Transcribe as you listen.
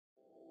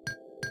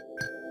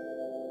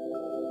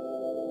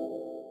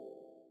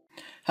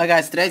Hi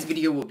guys, today's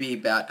video will be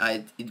about,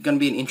 it's going to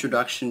be an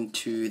introduction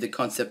to the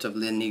concept of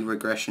linear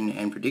regression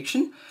and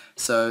prediction.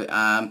 So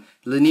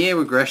linear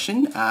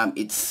regression,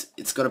 it's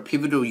got a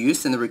pivotal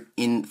use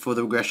for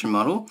the regression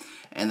model,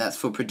 and that's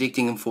for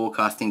predicting and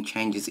forecasting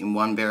changes in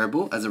one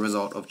variable as a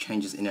result of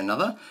changes in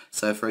another.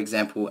 So for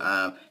example,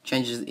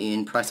 changes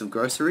in price of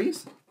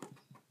groceries,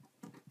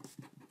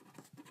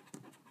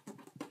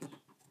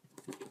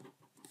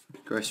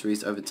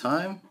 over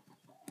time.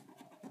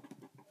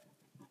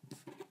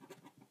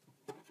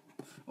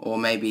 Or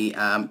maybe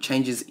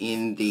changes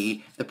in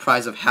the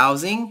price of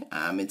housing.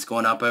 It's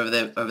gone up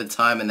over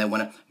time, and they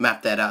want to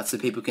map that out so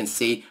people can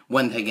see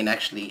when they can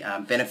actually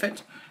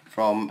benefit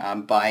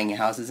from buying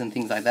houses and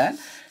things like that.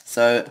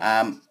 So,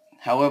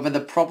 however, the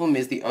problem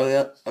is the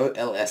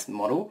OLS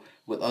model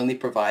will only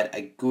provide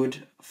a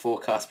good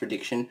forecast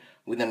prediction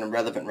within a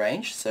relevant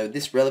range. So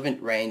this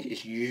relevant range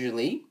is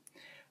usually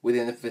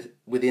within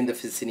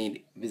the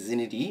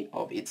vicinity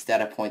of its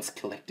data points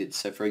collected.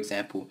 So, for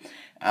example,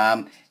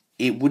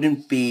 it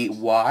wouldn't be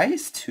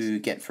wise to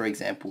get, for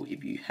example,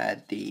 if you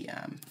had the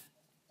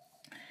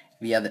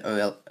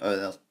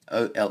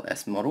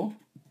OLS model,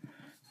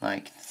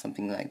 like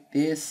something like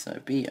this, so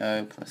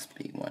BO plus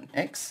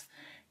B1X,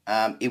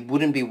 it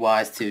wouldn't be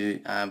wise to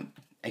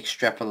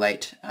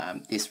extrapolate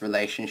this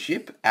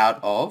relationship out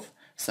of,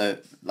 so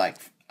like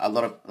a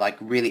lot of, like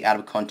really out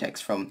of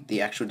context from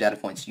the actual data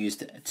points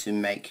used to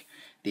make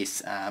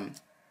this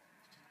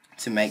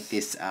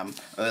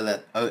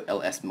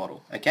OLS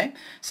model. Okay,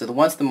 so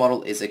once the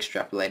model is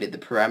extrapolated, the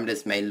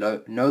parameters may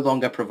no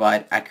longer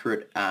provide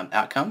accurate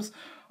outcomes,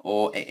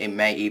 or it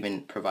may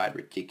even provide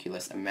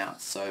ridiculous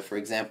amounts. So for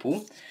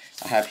example,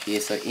 I have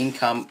here, so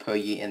income per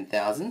year in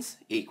thousands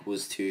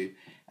equals to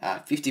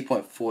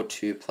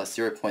 50.42 plus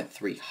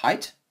 0.3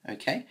 height.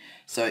 Okay,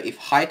 so if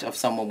height of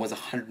someone was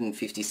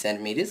 150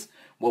 centimeters,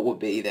 what would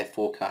be their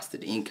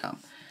forecasted income?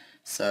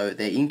 So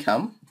their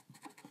income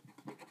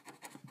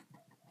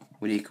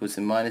would equal to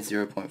minus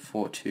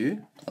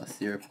 0.42 plus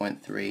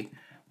 0.3,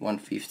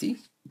 150.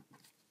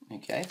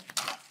 Okay,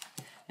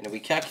 and if we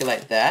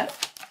calculate that,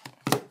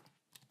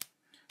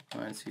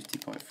 minus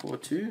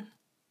 50.42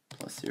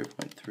 plus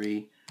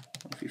 0.3,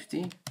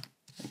 150.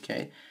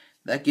 Okay,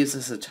 that gives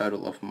us a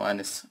total of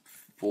minus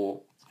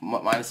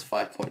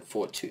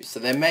 5.42. So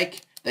they're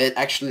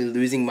actually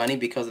losing money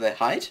because of their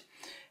height.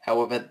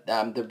 However,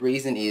 the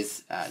reason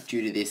is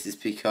due to this is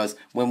because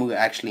when we were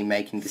actually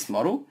making this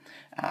model,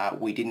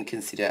 we didn't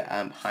consider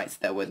heights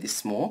that were this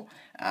small.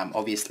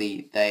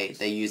 Obviously,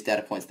 they used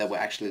data points that were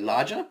actually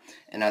larger,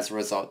 and as a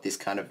result, this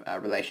kind of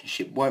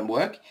relationship won't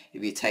work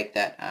if you take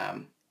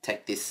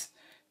this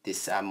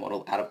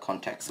model out of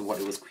context of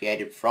what it was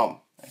created from.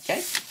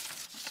 Okay.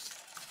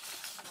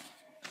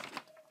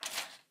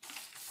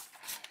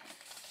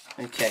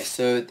 Okay,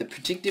 so the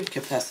predictive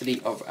capacity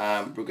of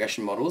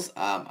regression models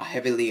are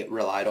heavily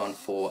relied on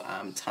for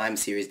time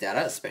series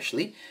data,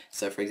 especially.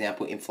 So for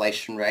example,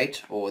 inflation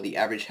rate or the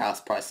average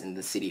house price in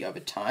the city over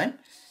time.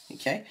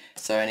 Okay,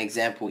 so an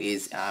example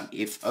is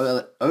if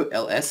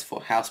OLS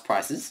for house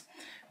prices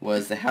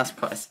was the house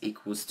price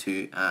equals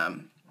to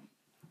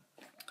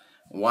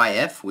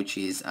YF, which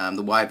is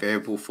the Y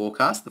variable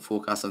forecast, the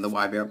forecast of the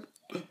Y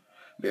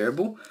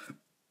variable,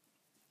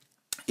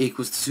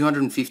 equals to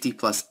 250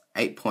 plus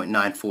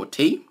 8.94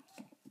 t,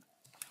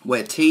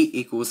 where t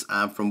equals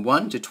from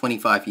 1 to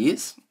 25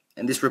 years,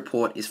 and this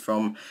report is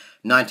from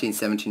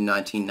 1970 to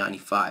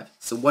 1995.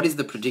 So what is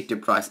the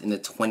predicted price in the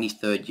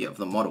 23rd year of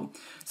the model?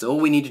 So all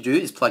we need to do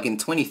is plug in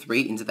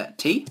 23 into that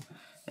t,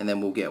 and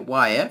then we'll get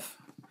YF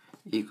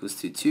equals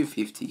to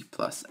 250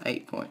 plus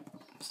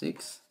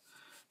 8.6,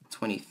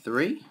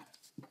 23,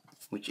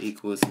 which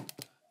equals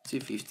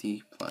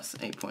 250 plus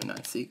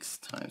 8.96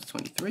 times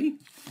 23.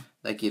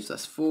 That gives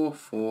us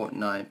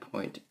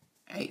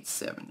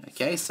 449.87.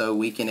 Okay, so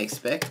we can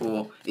expect,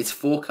 or it's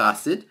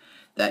forecasted,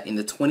 that in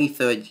the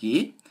 23rd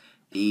year,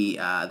 the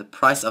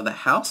price of the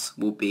house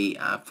will be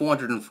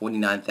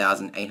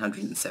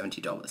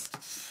 $449,870.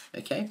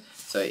 Okay,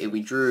 so if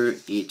we drew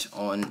it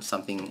on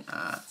something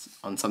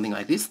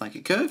like this, like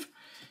a curve,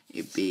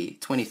 it'd be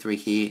 23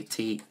 here,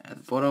 t at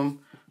the bottom,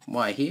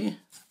 y here,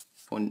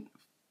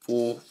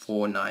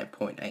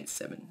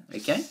 449.87.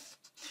 Okay.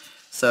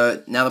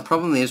 So now the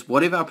problem is,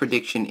 what if our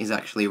prediction is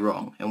actually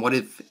wrong, and what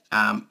if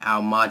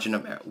our margin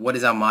of error? What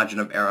is our margin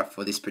of error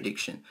for this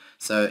prediction?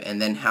 So,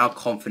 and then how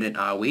confident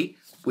are we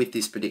with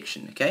this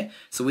prediction? Okay,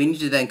 so we need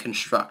to then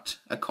construct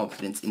a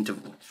confidence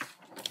interval.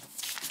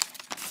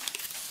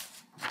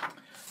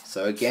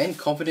 So again,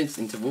 confidence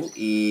interval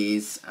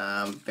is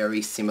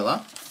very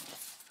similar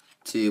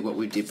to what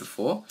we did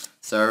before.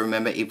 So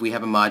remember, if we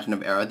have a margin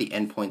of error, the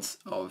endpoints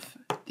of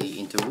the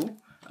interval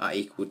are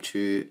equal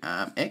to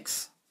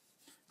x.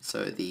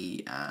 So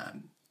the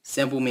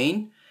sample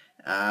mean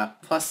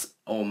plus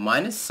or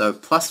minus, so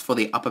plus for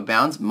the upper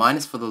bounds,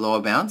 minus for the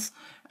lower bounds,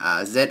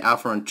 z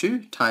alpha on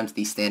 2 times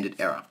the standard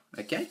error.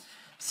 Okay,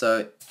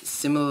 so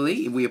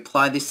similarly, if we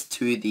apply this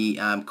to the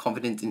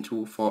confidence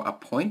interval for a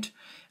point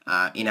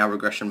in our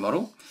regression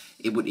model,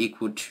 it would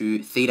equal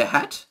to theta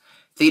hat.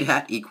 Theta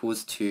hat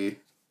equals to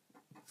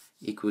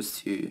equals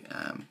to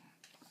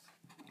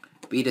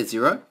beta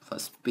 0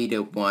 plus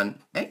beta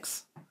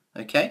 1x.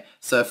 Okay,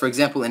 so for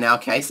example, in our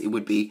case, it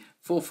would be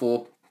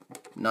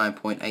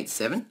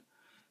 449.87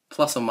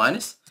 plus or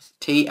minus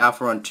t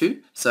alpha on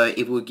 2. So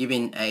if we're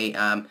given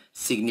a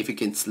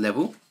significance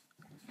level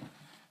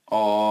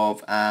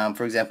of,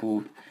 for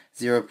example,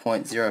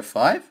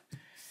 0.05, and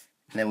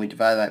then we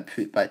divide that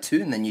by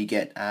 2, and then you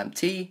get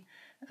t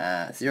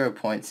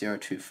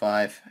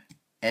 0.025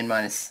 n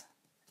minus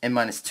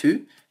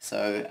 2.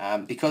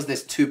 So because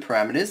there's two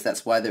parameters,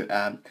 that's why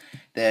the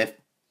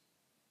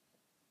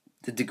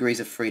degrees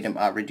of freedom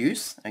are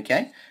reduced.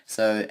 Okay,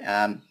 so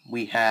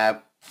we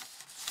have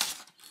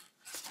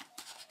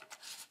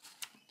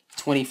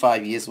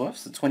 25 years worth,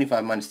 so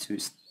 25 minus 2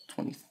 is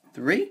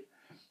 23.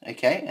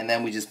 Okay, and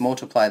then we just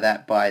multiply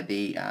that by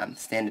the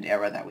standard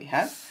error that we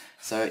have.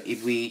 So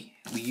if we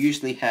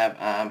usually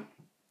have,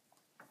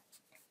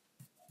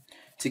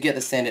 to get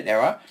the standard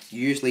error,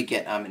 you usually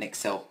get an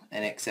Excel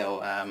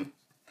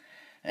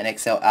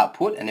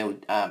output, and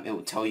it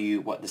will tell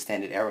you what the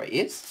standard error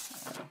is.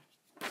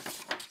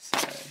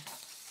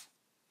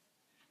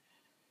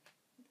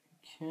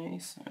 Okay,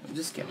 so I'll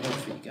just get one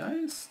for you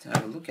guys to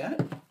have a look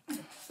at.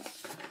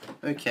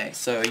 Okay,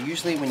 so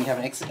usually when you have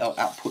an Excel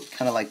output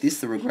kind of like this,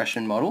 the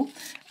regression model,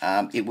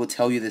 it will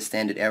tell you the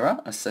standard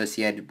error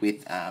associated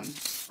with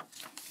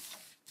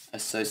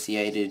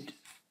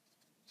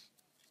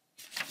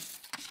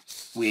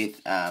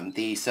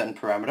the certain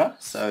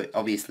parameter. So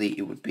obviously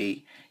it'd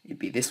be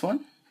this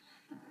one,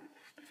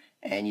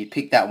 and you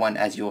pick that one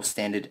as your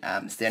standard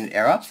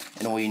error,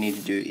 and all you need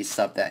to do is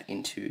sub that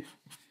into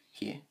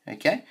here.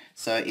 Okay,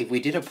 so if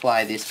we did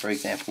apply this, for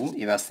example,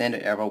 if our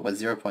standard error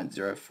was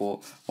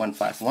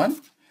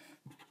 0.04151,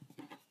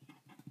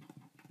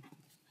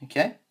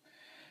 okay,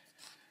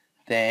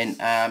 then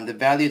the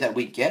value that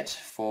we get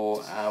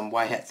for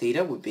y hat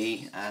theta would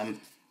be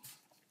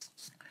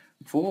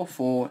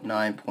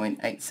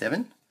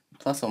 449.87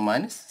 plus or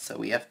minus. So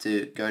we have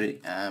to go to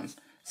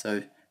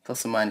so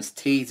plus or minus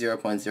t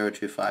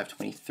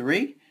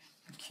 0.02523.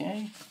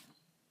 Okay.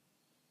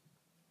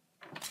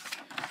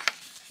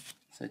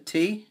 So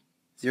t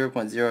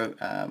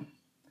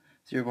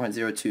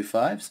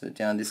 0.025, so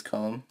down this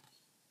column,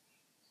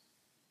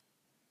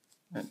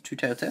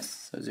 two-tailed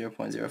test, so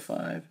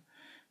 0.05,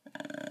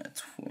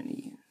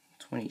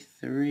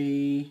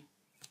 23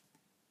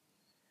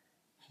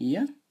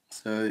 here,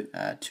 so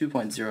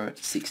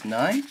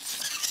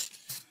 2.069.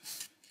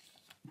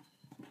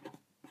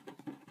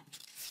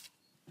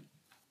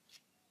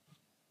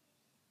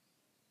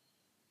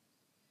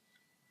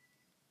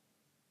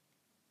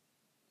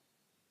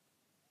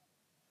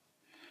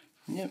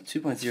 Yep,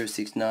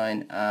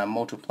 2.069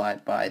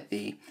 multiplied by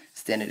the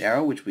standard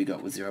error, which we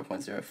got was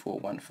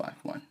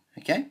 0.04151.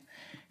 Okay,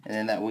 and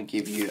then that would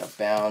give you a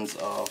bounds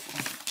of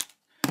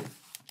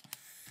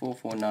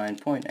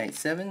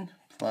 449.87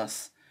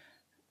 plus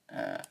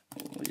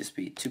will just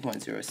be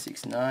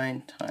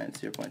 2.069 times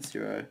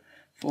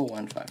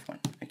 0.04151.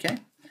 Okay,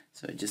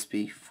 so it'd just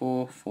be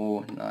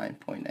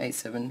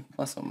 449.87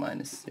 plus or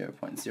minus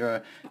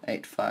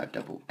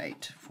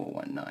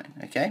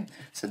 0.085888419. Okay,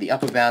 so the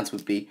upper bounds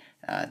would be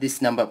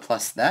this number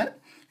plus that,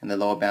 and the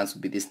lower bounds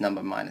would be this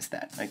number minus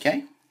that.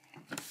 Okay.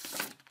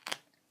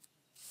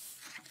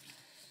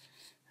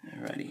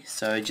 Alrighty,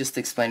 so just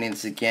explaining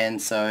this again,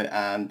 so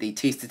the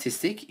t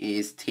statistic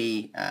is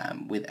t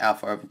with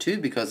alpha over 2,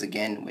 because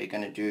again we're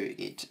going to do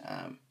it,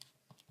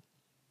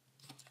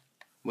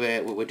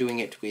 we're doing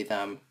it with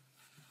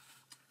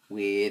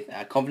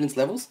confidence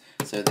levels,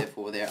 so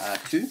therefore there are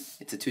 2,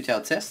 it's a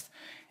two-tailed test,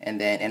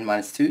 and then n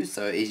minus 2,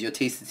 so is your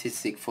t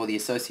statistic for the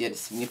associated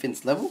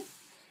significance level.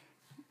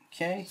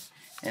 Okay,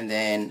 and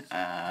then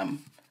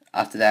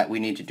after that we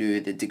need to do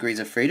the degrees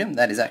of freedom.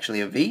 That is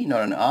actually a v,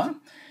 not an r.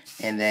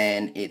 And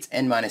then it's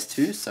n minus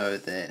 2, so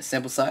the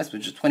sample size,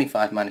 which is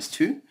 25 minus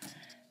 2,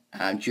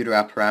 due to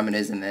our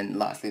parameters, and then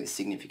lastly the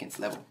significance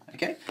level.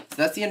 Okay, so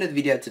that's the end of the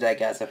video today,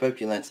 guys. I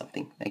hope you learned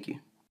something. Thank you.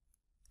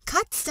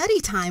 Cut study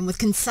time with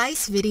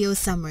concise video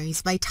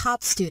summaries by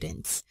top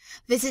students.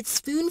 Visit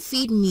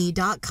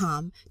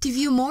spoonfeedme.com to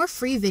view more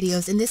free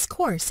videos in this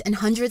course and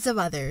hundreds of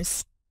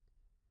others.